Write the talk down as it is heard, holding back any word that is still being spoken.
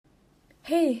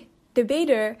Hey,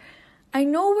 debater, I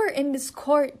know we're in this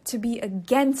court to be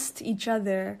against each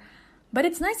other, but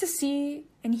it's nice to see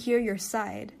and hear your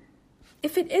side.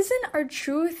 If it isn't our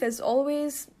truth as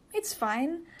always, it's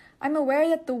fine. I'm aware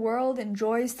that the world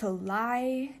enjoys to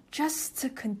lie just to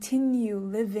continue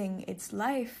living its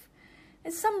life.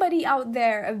 And somebody out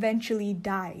there eventually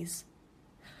dies.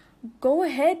 Go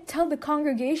ahead, tell the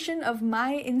congregation of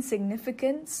my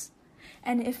insignificance.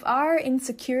 And if our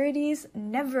insecurities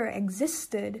never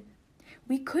existed,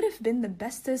 we could have been the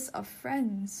bestest of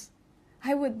friends.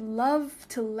 I would love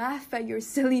to laugh at your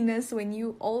silliness when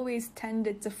you always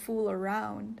tended to fool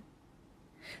around.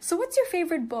 So what's your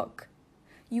favorite book?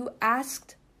 You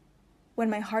asked when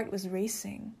my heart was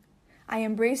racing. I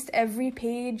embraced every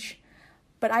page,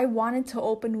 but I wanted to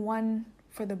open one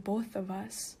for the both of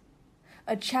us.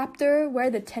 A chapter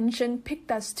where the tension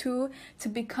picked us two to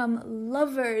become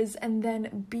lovers and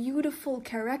then beautiful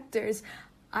characters.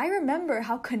 I remember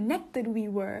how connected we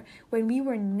were when we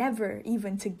were never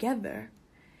even together,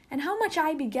 and how much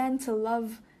I began to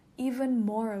love even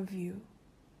more of you.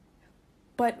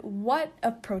 But what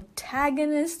a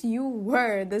protagonist you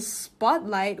were! The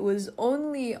spotlight was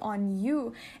only on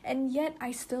you, and yet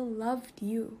I still loved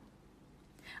you.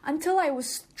 Until I was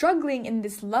struggling in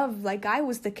this love like I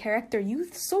was the character you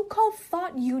so-called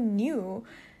thought you knew.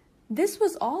 This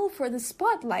was all for the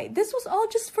spotlight. This was all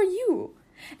just for you.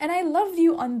 And I loved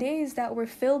you on days that were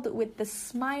filled with the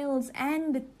smiles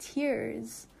and the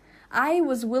tears. I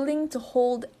was willing to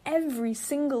hold every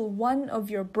single one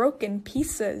of your broken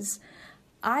pieces.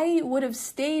 I would have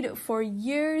stayed for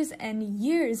years and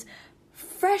years.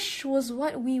 Fresh was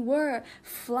what we were,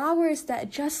 flowers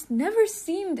that just never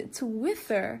seemed to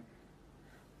wither.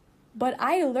 But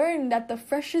I learned that the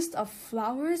freshest of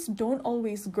flowers don't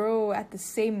always grow at the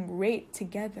same rate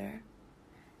together.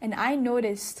 And I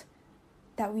noticed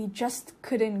that we just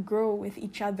couldn't grow with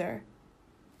each other.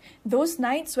 Those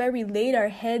nights where we laid our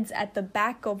heads at the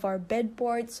back of our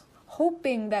bedboards,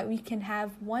 hoping that we can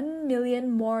have 1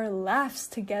 million more laughs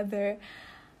together,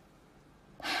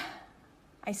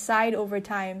 I sighed over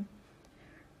time,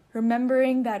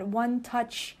 remembering that one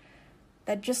touch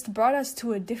that just brought us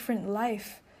to a different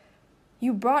life.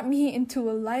 You brought me into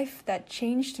a life that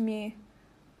changed me.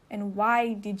 And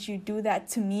why did you do that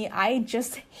to me? I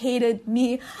just hated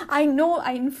me. I know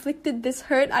I inflicted this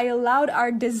hurt. I allowed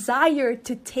our desire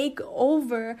to take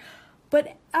over.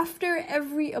 But after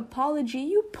every apology,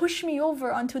 you pushed me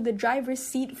over onto the driver's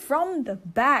seat from the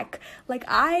back, like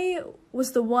I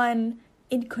was the one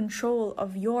in control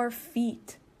of your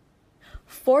feet.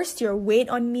 Forced your weight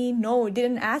on me? No,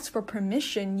 didn't ask for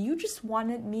permission. You just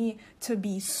wanted me to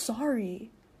be sorry.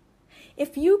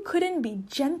 If you couldn't be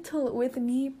gentle with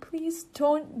me, please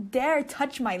don't dare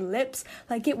touch my lips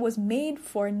like it was made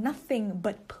for nothing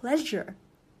but pleasure.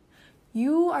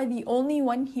 You are the only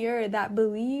one here that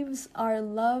believes our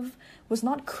love was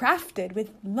not crafted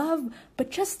with love, but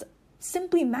just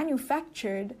simply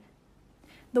manufactured.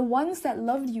 The ones that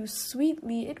loved you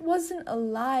sweetly, it wasn't a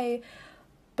lie,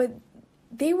 but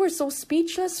they were so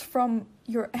speechless from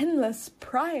your endless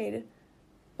pride.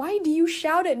 Why do you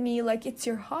shout at me like it's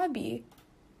your hobby?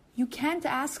 You can't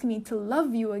ask me to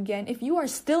love you again if you are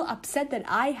still upset that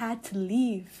I had to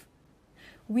leave.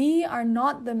 We are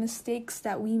not the mistakes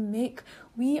that we make.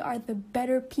 We are the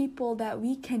better people that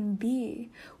we can be.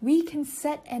 We can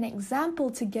set an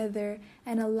example together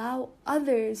and allow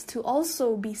others to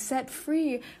also be set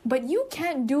free. But you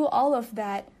can't do all of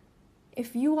that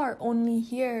if you are only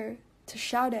here to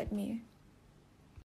shout at me.